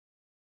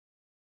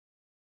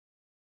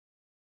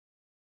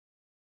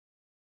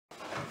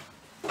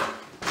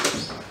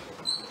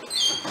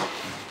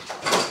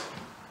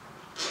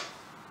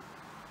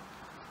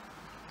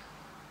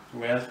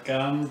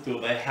Welcome to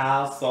the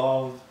House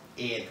of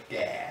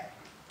Edgar.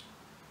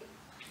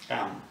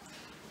 Come.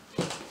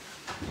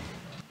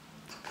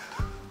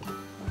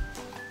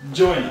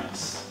 Join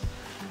us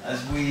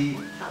as we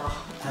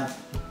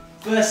have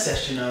first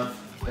session of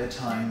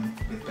Bedtime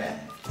with Ben.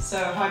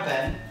 So, hi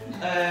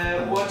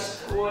Ben.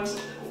 What's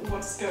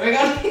going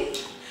on?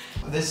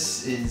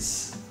 This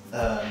is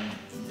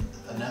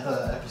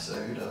another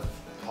episode of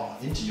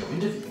your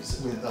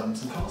interviews with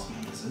some cast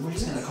members, and we're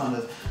just going to kind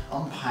of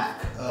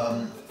unpack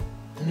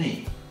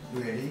me,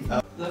 really.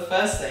 The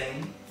first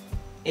thing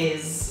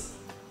is,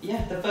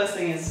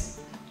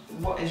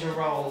 what is your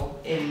role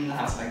in the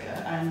House of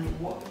Edgar, and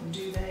what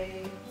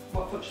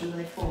function do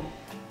they perform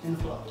in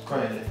the plot?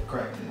 Great,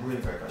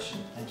 really great question.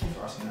 Thank you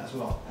for asking that as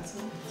well. That's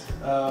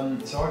all.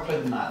 So I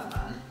played the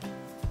Madman,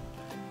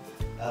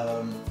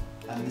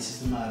 and this is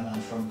the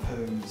Madman from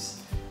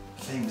Poe's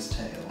famous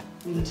tale,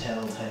 The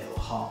Telltale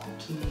Heart.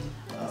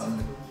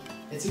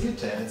 It's a good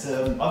tale. It's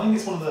I think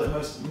it's one of the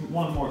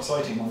more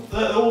exciting ones.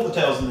 All the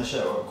tales in the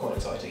show are quite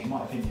exciting, in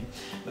my opinion,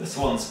 but this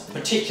one's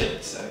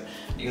particularly so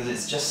because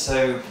it's just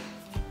so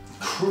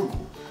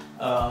cruel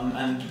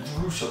and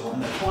brutal,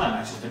 and the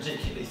climax is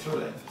particularly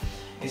thrilling.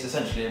 It's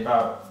essentially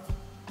about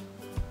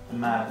a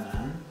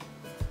madman,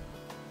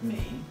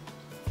 me,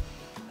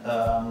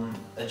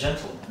 a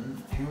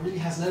gentleman who really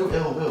has no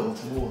ill will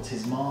towards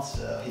his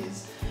master,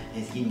 his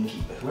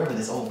innkeeper, whoever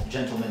this old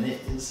gentleman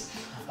is,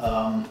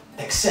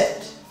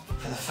 except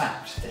for the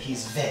fact that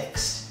he's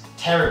vexed,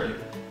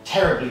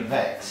 terribly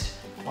vexed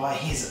by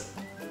his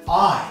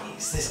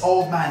eyes, this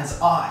old man's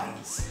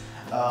eyes,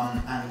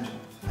 and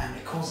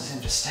it causes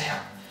him to stay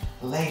up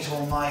late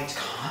all night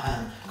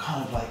and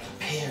kind of like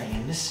peering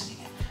and listening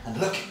and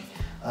looking,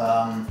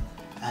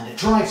 and it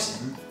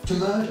drives him to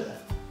murder.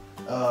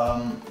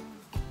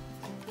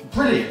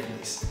 Brilliant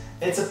release.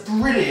 It's a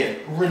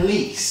brilliant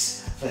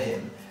release for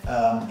him.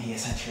 He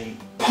essentially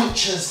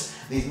punches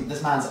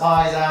this man's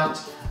eyes out.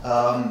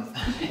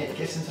 It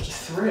gives him such a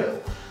thrill.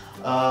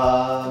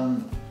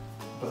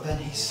 But then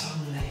he's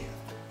suddenly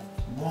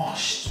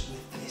washed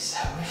with this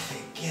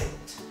horrific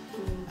guilt,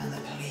 and the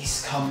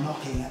police come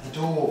knocking at the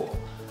door,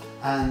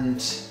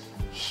 and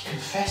he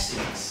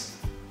confesses.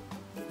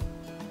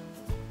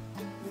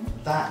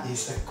 That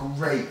is a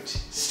great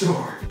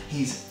story.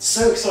 He's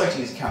so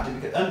exciting as a character,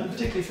 because, and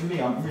particularly for me,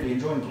 I'm really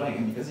enjoying playing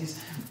him because he's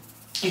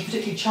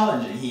particularly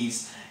challenging.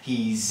 He's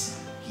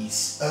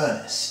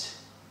earnest,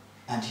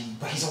 and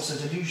but he's also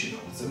delusional.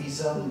 So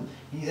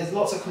there's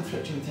lots of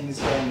conflicting things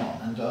going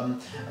on, and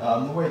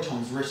the way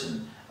Tom's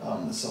written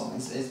the song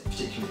is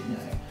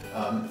particularly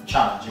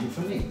challenging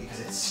for me because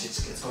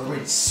it's got a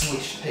really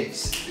swift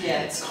pace.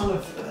 Yeah. It's kind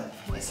of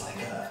it's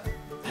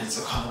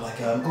kind of like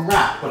a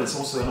rap, but it's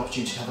also an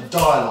opportunity to have a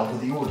dialogue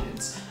with the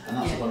audience, and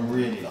that's what I'm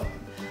really loving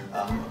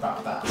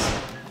about that.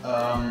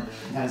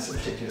 And it's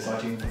particularly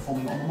exciting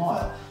performing on the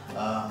mile.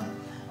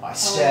 I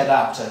stared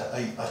out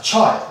a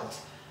child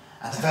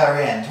at the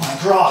very end when I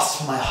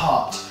grasped my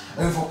heart,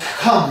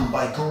 overcome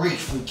by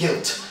grief and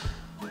guilt.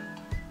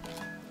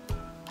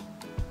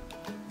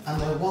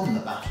 And I won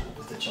the battle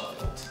with the child.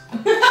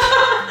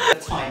 The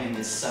timing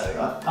is so...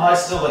 And I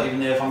still don't even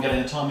know if I'm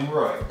getting the timing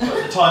right.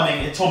 But the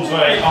timing, Tom's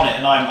very on it,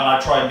 and I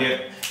try and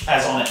get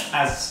as on it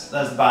as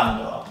the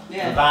band are.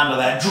 Yeah. The band are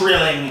there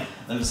drilling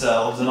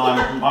themselves, and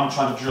I'm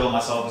trying to drill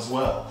myself as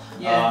well.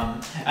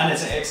 Yeah. And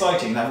it's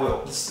exciting that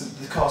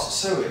the cast is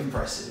so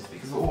impressive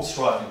because we're all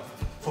striving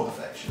for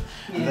perfection.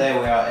 Yeah. And there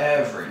we are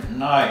every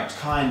night,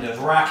 kind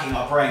of racking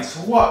our brains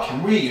for what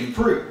can we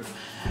improve.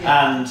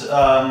 Yeah.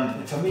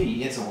 And for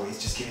me, it's always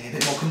just giving a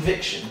bit more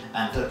conviction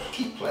and to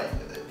keep playing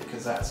with it,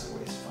 because that's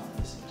always fun,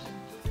 isn't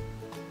it?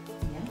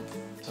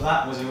 Yeah. So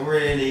that was a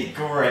really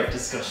great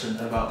discussion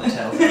about the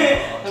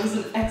Telltale Heart. That was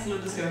an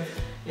excellent discussion.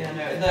 Yeah,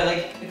 no,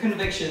 the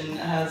conviction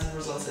has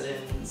resulted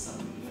in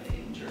some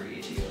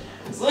injury to your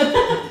knuckles.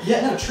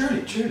 Yeah, no,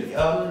 truly.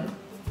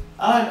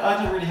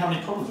 I don't really have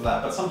any problems with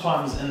that, but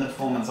sometimes in the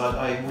performance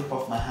I whip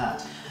off my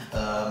hat.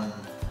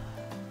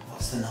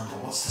 What's the number?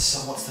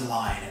 What's the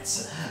line?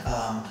 It's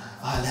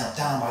I knelt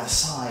down by the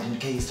side and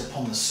gazed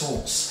upon the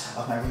source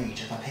of my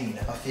rage, of my pain,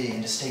 of my fear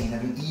and disdain,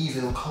 of an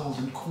evil, cold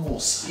and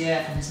coarse.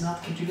 Yeah. From his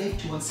mouth came too late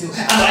to unseal,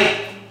 and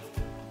I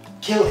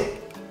kill him.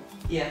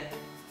 Yeah.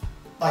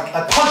 Like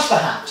I punched the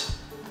hat.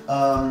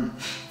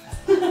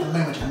 The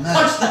moment I murdered.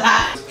 Punch the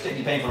hat. It was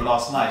particularly painful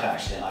last night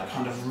actually, and I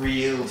kind of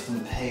reeled from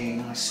the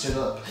pain. And I stood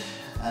up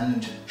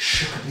and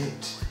shook a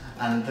bit,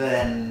 and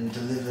then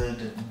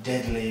delivered a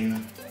deadly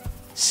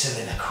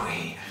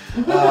soliloquy.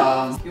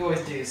 You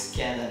always do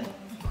scare the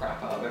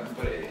crap out of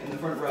everybody in the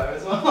front row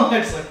as well.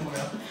 It's like, oh my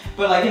god.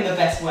 But like in the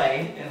best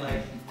way, in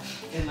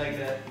like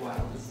the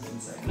wow, this is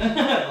insane.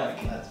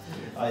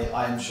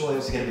 I'm sure they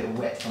also get a bit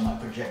wet from my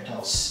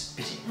projectile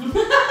spitting.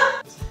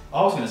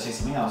 I was going to say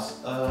something else.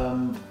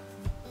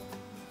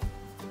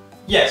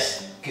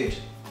 Yes, good.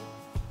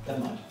 Never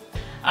mind.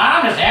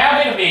 I'm just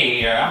happy to be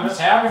here. I'm just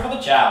happy for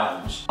the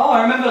challenge. Oh,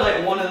 I remember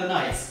like one of the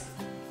nights,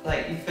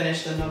 like you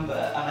finished the number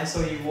and I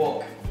saw you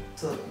walk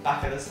to the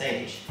back of the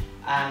stage,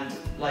 and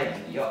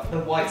like the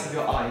whites of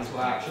your eyes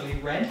were actually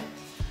red.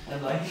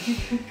 and like,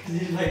 because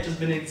you've like just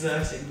been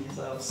exerting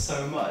yourself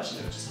so much, and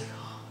it was just like,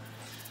 oh,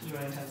 it was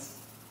really intense.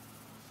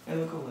 It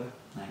looked cool though.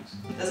 Thanks.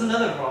 There's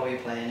another role you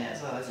play in it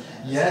as well, isn't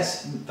there?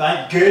 Yes,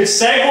 thank good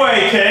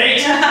segue,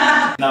 Kate!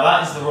 Now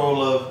that is the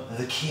role of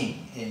the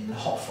king in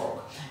Hot Frog.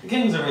 The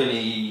king's a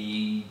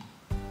really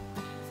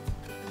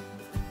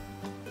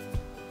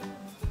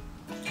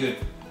good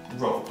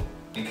role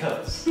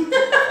because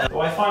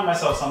I find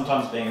myself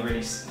sometimes being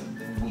really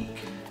weak.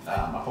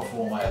 I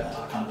perform and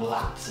I kind of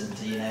lapse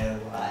into, you know,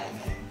 what I'm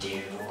going to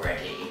do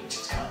already, which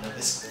is kind of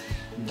this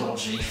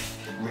dodgy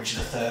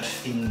Richard III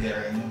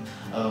fingering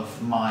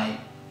of my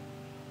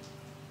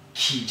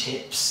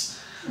Q-tips.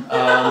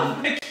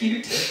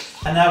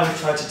 Q-tips. And now we've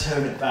tried to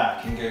tone it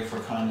back and go for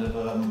a kind of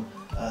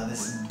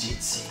this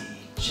ditzy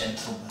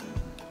gentleman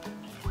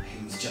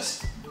who's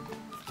just,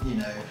 you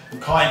know, who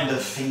kind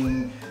of,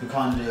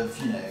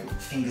 you know,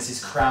 fingers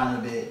his crown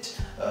a bit,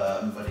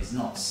 but he's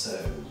not so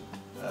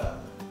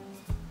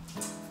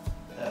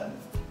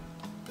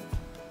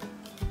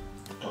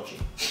dodgy.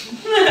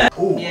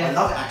 Oh, yeah. I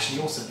love it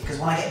actually also because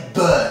when I get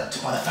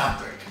burnt by the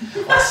fabric,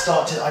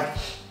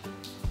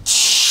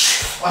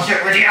 I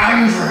get really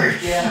angry.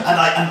 Yeah.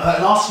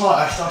 And last night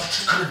I started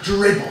to kind of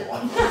dribble.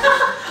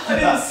 I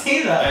didn't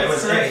see that. It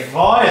was very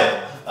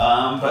vile.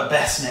 But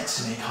Beth's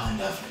next to me kind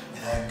of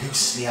with her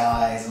goosely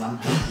eyes and I'm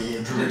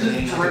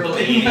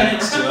dribbling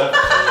next to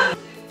her.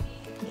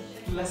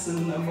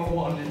 Lesson number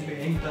 1 in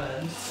being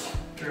burned.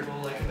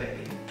 Dribble like a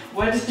baby.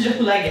 Where does your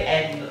leg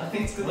end? I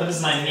think it's because where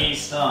does my knee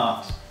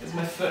start? Because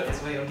my foot is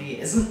where your knee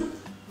is.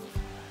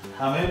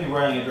 I'm only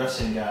wearing a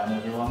dressing gown,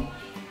 everyone.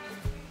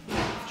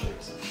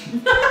 Jokes.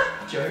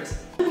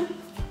 Jokes.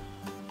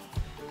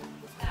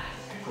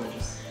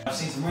 Gorgeous. I've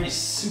seen some really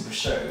super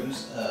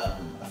shows,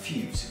 a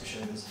few super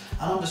shows,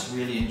 and I'm just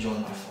really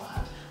enjoying my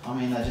flat. I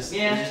mean, they're just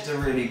a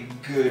really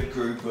good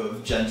group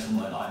of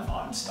gentlemen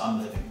I'm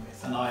living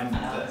with, and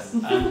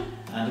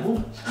and a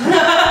woman.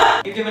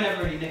 You've given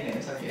everybody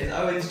nicknames, haven't you? Is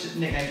Owen's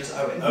nickname just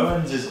Owen?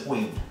 Owen's is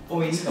Oin.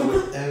 Oin.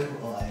 With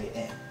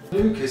O-I-N.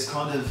 Lucas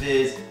kind of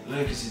is.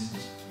 Lucas is.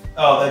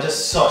 Oh, they're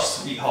just such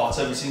sweethearts,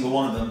 every single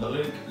one of them. But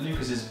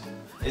Lucas is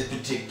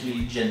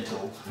particularly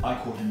gentle. I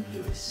call him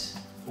Lewis,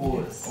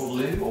 or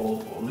Lou,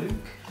 or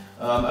Luke.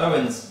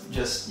 Owen's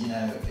just, you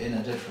know, in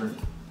a different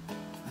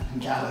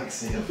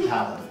galaxy of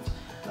talent.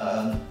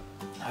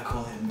 I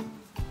call him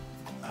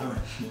Owen.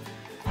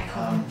 I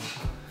call him.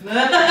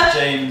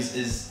 James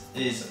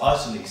is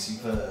utterly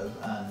superb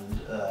and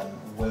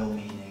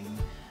well-meaning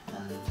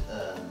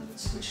and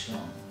switched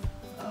on.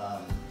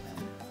 And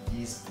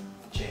he's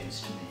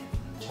James to me.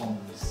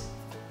 Tom's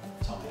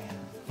Tommy.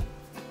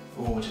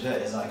 And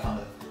today is I kind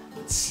of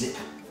slip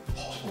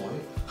hot boy.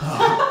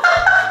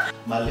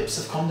 My lips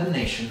of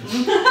condemnation.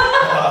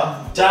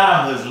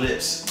 Damn those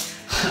lips.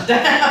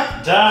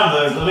 Damn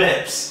those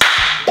lips.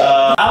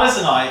 Alice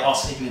and I are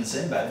sleeping in the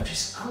same bed, which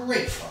is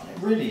great fun. It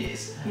really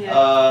is. Yeah.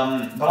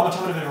 But I'm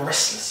a bit of a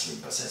restless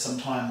sleeper, so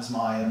sometimes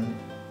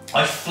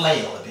I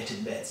flail a bit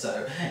in bed.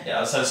 So yeah,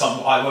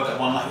 I woke up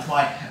one night with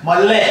my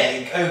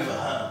leg over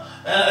her.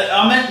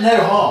 I meant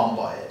no harm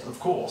by it, of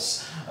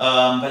course,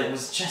 but it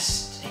was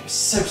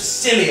so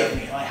silly of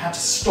me, and I had to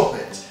stop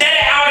it. Get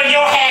it out of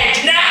your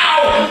head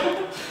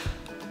now!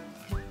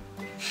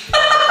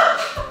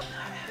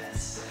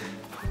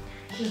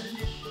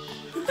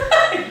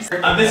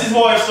 And this is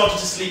why I've started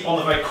to sleep on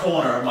the very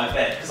corner of my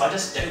bed, because I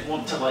just don't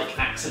want to like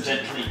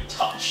accidentally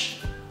touch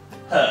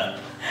her.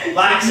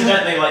 Like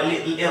accidentally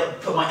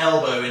like put my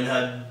elbow in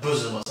her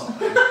bosom or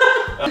something.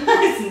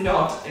 It's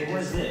not.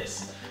 What is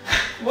this?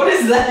 What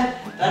is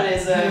that? That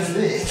is what is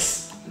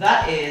this?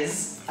 That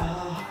is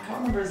I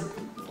can't remember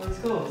what he's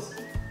called.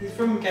 He's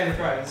from Game of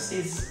Thrones.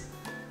 He's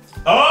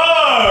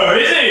oh,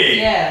 is he?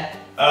 Yeah.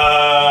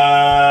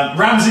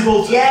 Ramsay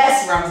Bolton.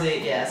 Yes,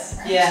 Ramsay, yes.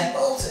 Ramsay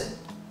Bolton.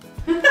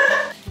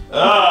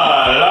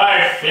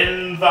 Life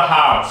in the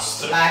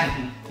house.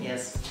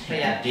 Yes. But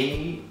yeah.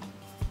 D.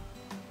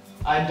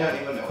 I don't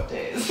even know what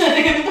day it is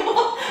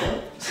anymore.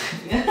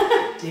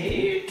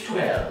 Day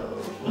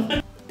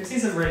 12. You've seen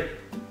some really.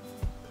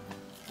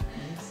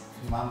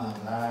 Mama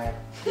lie.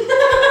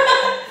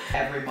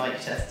 Every mic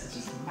test is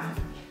just mad.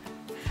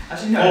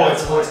 Actually, no. Oh,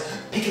 it's always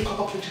pick a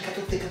copper plated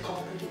kettle, pick a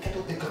copper plated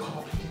kettle, pick a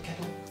copper plated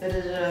kettle.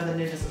 The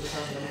nearness of the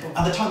task of the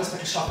and the tongue is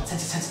better sharp and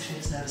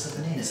sensitive nervous of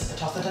the nearness of the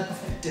task that I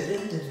perform.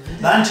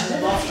 Then to the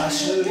left I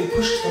slowly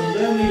pushed the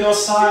lonely your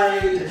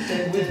side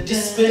with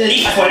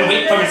disbelief. When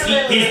wait for his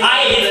sleep, his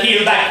eyes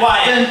peel back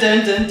wide. Dun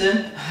dun dun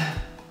dun.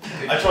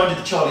 I tried to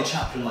do the Charlie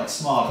Chaplin like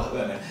smile at the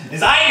women.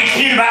 His eyes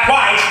peel back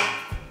wide.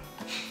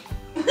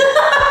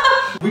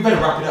 We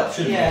better wrap it up,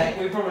 shouldn't we?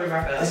 Yeah, we probably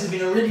wrap it up. This has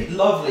been a really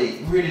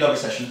lovely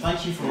session.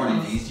 Thank you for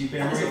running these. You've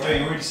been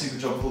doing a really super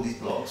job with all these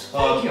blogs.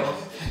 Thank you.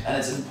 And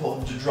it's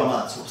important to drum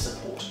out sort of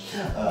support.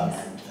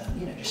 And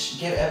you know, just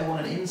give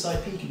everyone an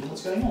inside peek into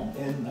what's going on.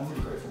 And I'm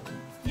really grateful.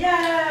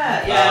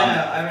 Yeah, no,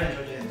 I really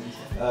enjoyed doing these.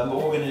 But what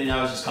we're going to do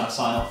now is just kind of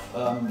sign off.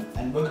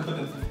 And we're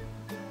going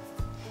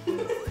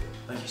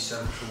Thank you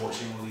so much for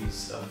watching all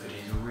these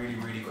videos. We're really,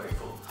 really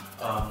grateful.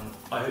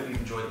 I hope you've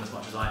enjoyed them as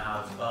much as I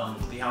have.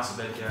 The House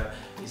of Edgar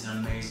is an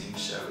amazing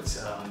show. It's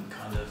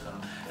kind of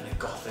a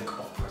gothic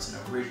opera. It's an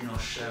original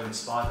show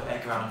inspired by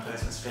Edgar Allan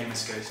Poe's most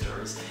famous ghost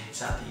stories.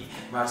 It's at the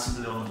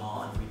Radisson Blu on the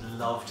Marne, and we'd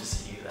love to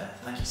see you there.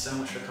 Thank you so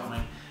much for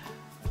coming.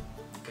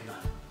 Good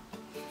night.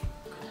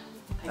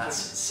 That's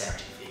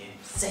sincerity for you.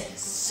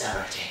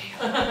 Sincerity.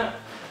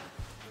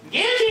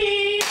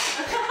 Guilty!